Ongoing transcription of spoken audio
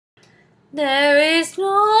There is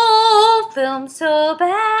no film so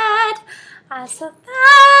bad as the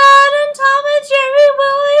Fat and Tom and Jerry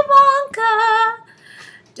Willy Wonka.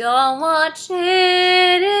 Don't watch it,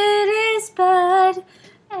 it is bad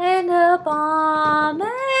and abomination.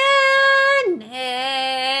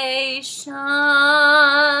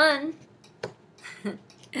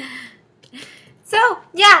 So,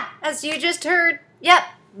 yeah, as you just heard, yep,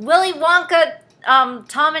 Willy Wonka,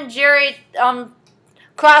 Tom and Jerry,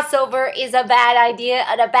 crossover is a bad idea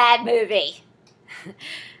and a bad movie.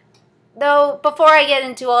 Though, before I get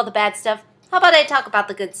into all the bad stuff, how about I talk about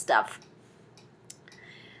the good stuff?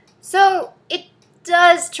 So, it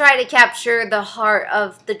does try to capture the heart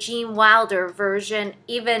of the Gene Wilder version,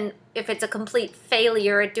 even if it's a complete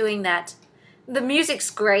failure at doing that. The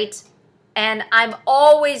music's great, and I'm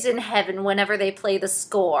always in heaven whenever they play the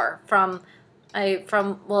score from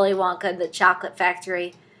Willy Wonka and the Chocolate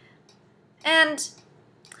Factory. And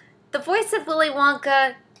the voice of Willy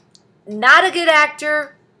Wonka, not a good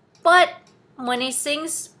actor, but when he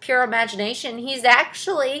sings Pure Imagination, he's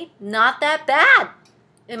actually not that bad,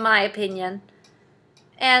 in my opinion.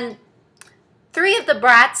 And three of the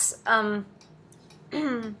brats,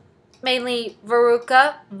 mainly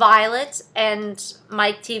Veruca, Violet, and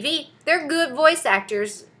Mike TV, they're good voice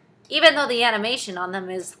actors, even though the animation on them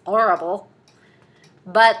is horrible.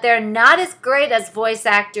 But they're not as great as voice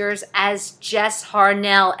actors as Jess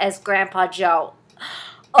Harnell as Grandpa Joe.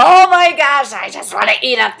 Oh my gosh, I just want to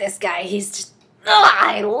eat up this guy. He's just,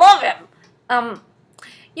 I love him.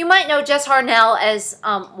 You might know Jess Harnell as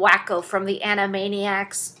Wacko from the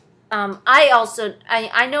Animaniacs.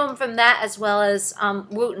 I know him from that, as well as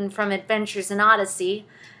Wooten from Adventures in Odyssey.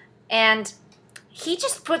 And he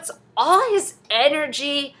just puts all his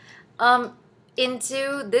energy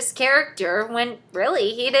into this character when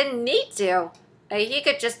really he didn't need to. He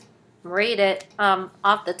could just read it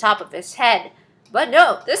off the top of his head. But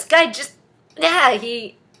no, this guy just, yeah,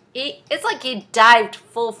 it's like he dived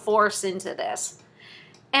full force into this.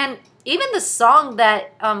 And even the song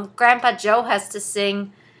that Grandpa Joe has to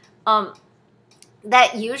sing,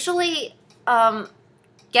 that usually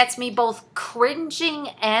gets me both cringing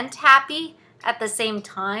and happy at the same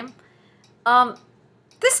time.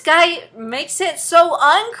 This guy makes it so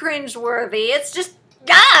uncringeworthy. It's just,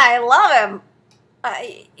 yeah, I love him.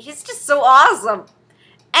 He's just so awesome.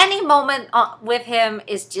 Any moment with him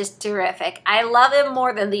is just terrific. I love him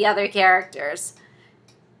more than the other characters.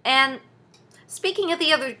 And speaking of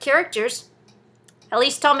the other characters, at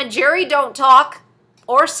least Tom and Jerry don't talk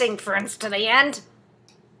or sing friends to the end.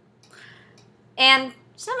 And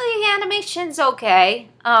some of the animation's okay.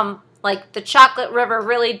 Like the Chocolate River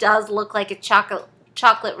really does look like a chocolate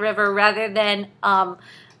river rather than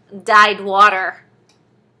dyed water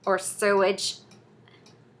or sewage.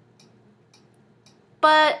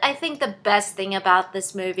 But I think the best thing about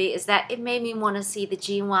this movie is that it made me want to see the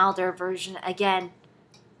Gene Wilder version again.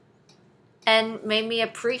 And made me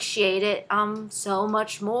appreciate it so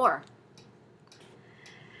much more.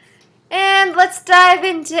 And let's dive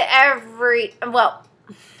into well,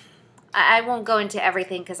 I won't go into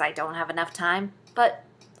everything because I don't have enough time. But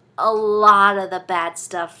a lot of the bad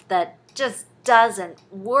stuff that just doesn't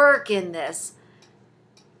work in this.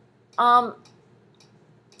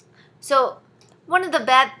 So one of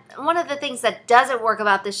the things that doesn't work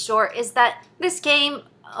about this short is that this came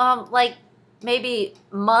like maybe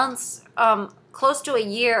months, close to a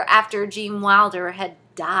year after Gene Wilder had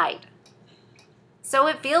died. So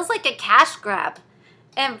it feels like a cash grab.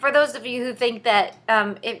 And for those of you who think that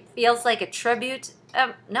it feels like a tribute,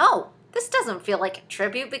 no, this doesn't feel like a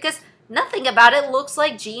tribute because nothing about it looks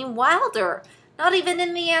like Gene Wilder. Not even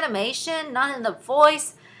in the animation, not in the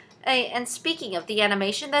voice. And speaking of the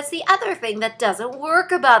animation, that's the other thing that doesn't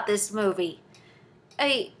work about this movie.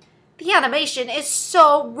 The animation is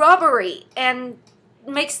so rubbery and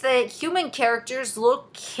makes the human characters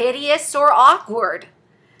look hideous or awkward.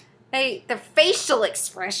 The facial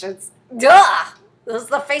expressions, duh! This is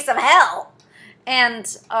the face of hell. And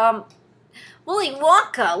Willy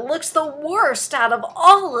Wonka looks the worst out of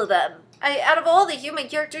all of them. Out of all the human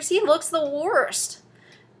characters, he looks the worst.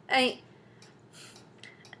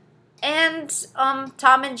 And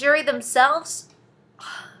Tom and Jerry themselves,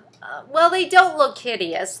 well, they don't look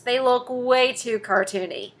hideous. They look way too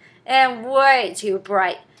cartoony and way too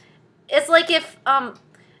bright. It's like if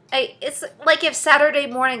Saturday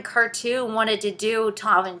morning cartoon wanted to do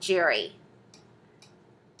Tom and Jerry.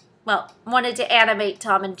 Well, wanted to animate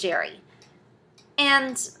Tom and Jerry.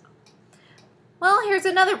 And well, here's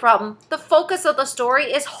another problem. The focus of the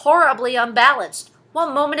story is horribly unbalanced.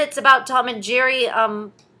 One moment it's about Tom and Jerry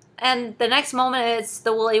and the next moment it's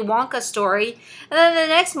the Willy Wonka story, and then the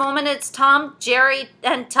next moment it's Tom, Jerry,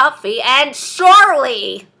 and Tuffy and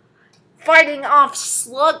Charlie fighting off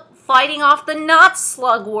the not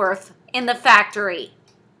Slugworth in the factory.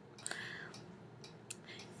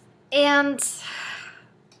 And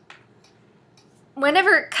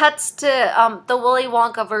whenever it cuts to the Willy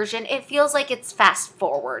Wonka version, it feels like it's fast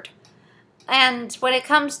forward. And when it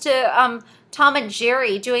comes to Tom and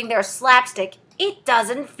Jerry doing their slapstick, it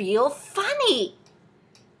doesn't feel funny.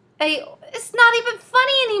 It's not even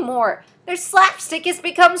funny anymore. Their slapstick has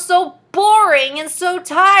become so boring and so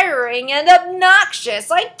tiring and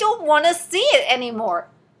obnoxious. I don't want to see it anymore.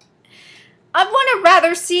 I want to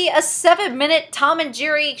rather see a 7-minute Tom and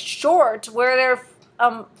Jerry short where they're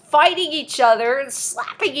fighting each other and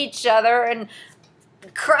slapping each other and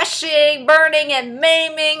crushing, burning, and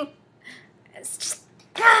maiming. It's just,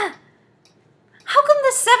 how come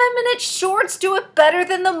the 7-minute shorts do it better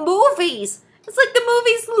than the movies? It's like the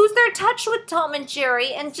movies lose their touch with Tom and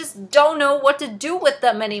Jerry and just don't know what to do with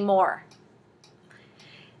them anymore.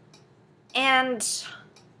 And,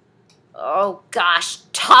 oh gosh,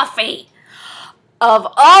 Tuffy. Of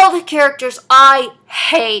all the characters, I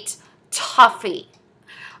hate Tuffy.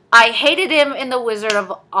 I hated him in the Wizard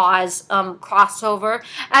of Oz crossover,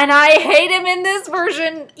 and I hate him in this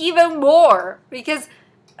version even more because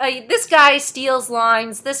this guy steals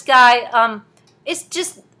lines. This guy he's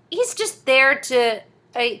just there to,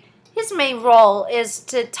 his main role is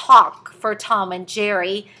to talk for Tom and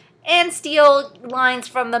Jerry and steal lines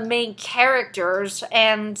from the main characters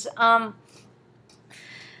and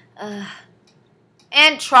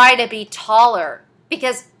try to be taller.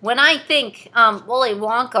 Because when I think Willy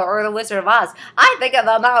Wonka or the Wizard of Oz, I think of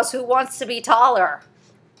the mouse who wants to be taller.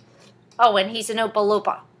 Oh, and he's an Oompa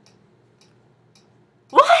Loompa.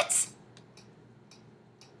 What?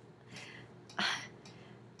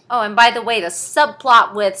 Oh, and by the way, the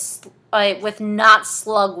subplot with not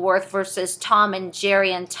Slugworth versus Tom and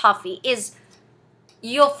Jerry and Tuffy is,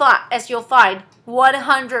 you'll find,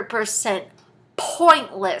 100%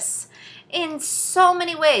 pointless in so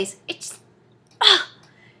many ways. It's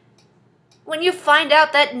when you find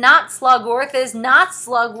out that not Slugworth is not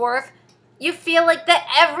Slugworth, you feel like that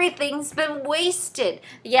everything's been wasted.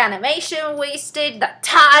 The animation wasted, the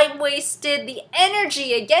time wasted, the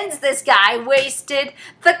energy against this guy wasted,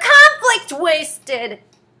 the conflict wasted.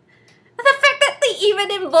 The fact that they even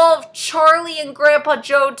involved Charlie and Grandpa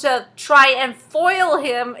Joe to try and foil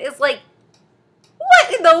him is like,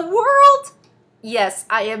 what in the world? Yes,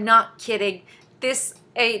 I am not kidding.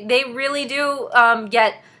 They really do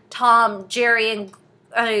get Tom, Jerry, and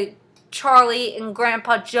Charlie, and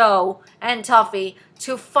Grandpa Joe, and Tuffy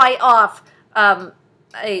to fight off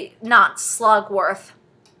not Slugworth.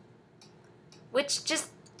 Which just,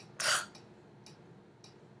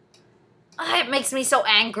 it makes me so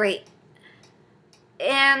angry.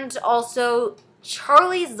 And also,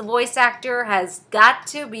 Charlie's voice actor has got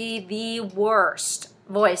to be the worst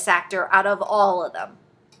voice actor out of all of them.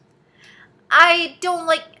 I don't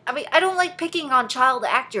like picking on child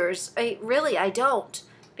actors. I don't.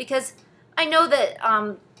 Because I know that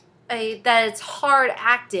that it's hard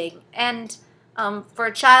acting, and for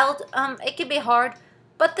a child, it can be hard.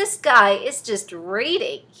 But this guy is just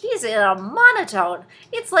reading. He's in a monotone.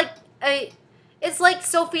 It's like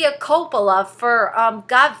Sofia Coppola for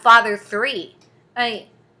Godfather 3.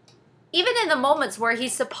 Even in the moments where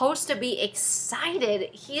he's supposed to be excited,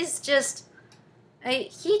 he's just,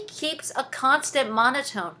 he keeps a constant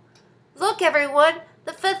monotone. Look, everyone,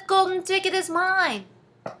 the 5th golden ticket is mine.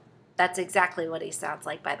 That's exactly what he sounds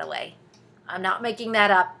like, by the way. I'm not making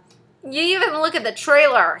that up. You even look at the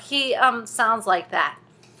trailer. He sounds like that.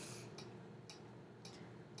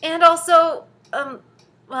 And also,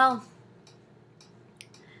 well,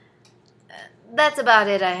 that's about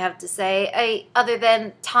it I have to say. Other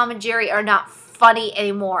than Tom and Jerry are not funny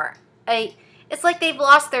anymore. It's like they've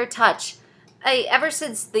lost their touch. Ever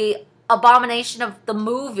since the abomination of the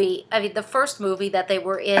movie, the first movie that they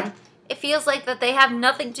were in, it feels like that they have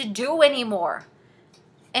nothing to do anymore.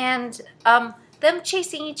 And them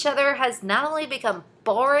chasing each other has not only become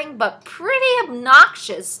boring, but pretty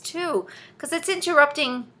obnoxious too, because it's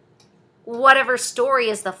interrupting whatever story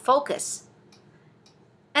is the focus.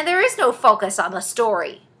 And there is no focus on the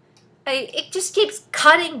story. It just keeps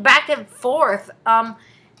cutting back and forth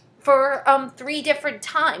for 3 different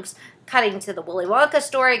times. Cutting to the Willy Wonka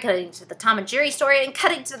story, cutting to the Tom and Jerry story, and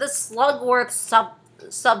cutting to the Slugworth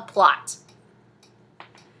subplot.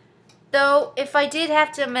 Though, if I did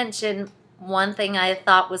have to mention one thing I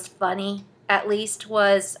thought was funny, at least,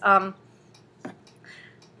 was the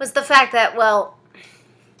fact that, well,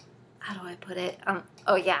 how do I put it?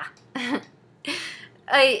 Oh, yeah.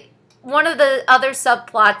 One of the other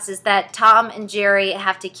subplots is that Tom and Jerry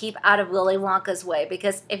have to keep out of Willy Wonka's way,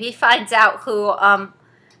 because if he finds out who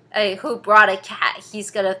brought a cat, he's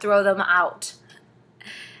gonna throw them out.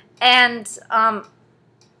 And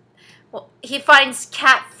well, he finds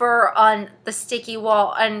cat fur on the sticky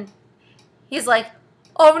wall, and he's like,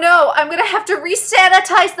 "Oh no, I'm gonna have to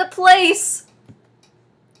re-sanitize the place."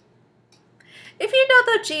 If you know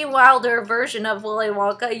the Gene Wilder version of Willy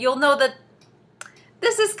Wonka, you'll know that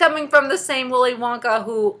this is coming from the same Willy Wonka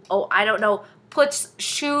who, oh, I don't know, puts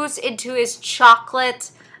shoes into his chocolate,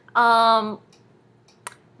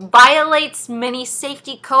 violates many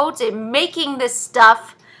safety codes in making this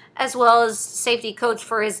stuff, as well as safety codes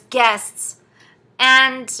for his guests.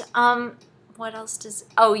 And, what else does,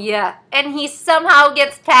 oh yeah, and he somehow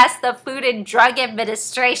gets past the Food and Drug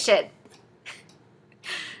Administration.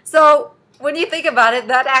 So, when you think about it,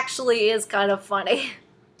 that actually is kind of funny.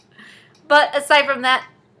 But aside from that,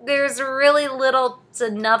 there's really little to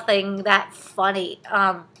nothing that funny.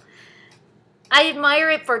 I admire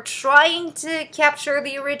it for trying to capture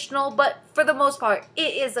the original, but for the most part,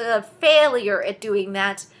 it is a failure at doing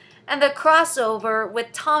that. And the crossover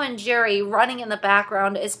with Tom and Jerry running in the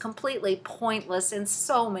background is completely pointless in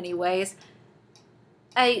so many ways.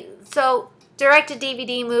 So,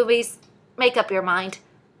 direct-to-DVD movies, make up your mind.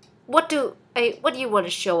 What do you want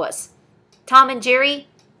to show us? Tom and Jerry?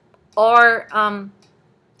 Or an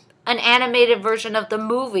animated version of the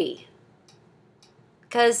movie?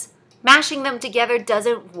 Because mashing them together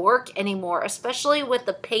doesn't work anymore, especially with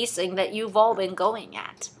the pacing that you've all been going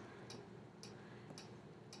at.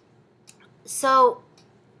 So,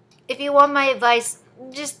 if you want my advice,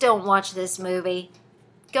 just don't watch this movie.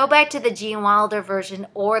 Go back to the Gene Wilder version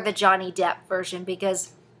or the Johnny Depp version,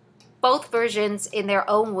 because both versions in their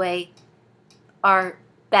own way are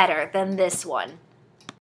better than this one.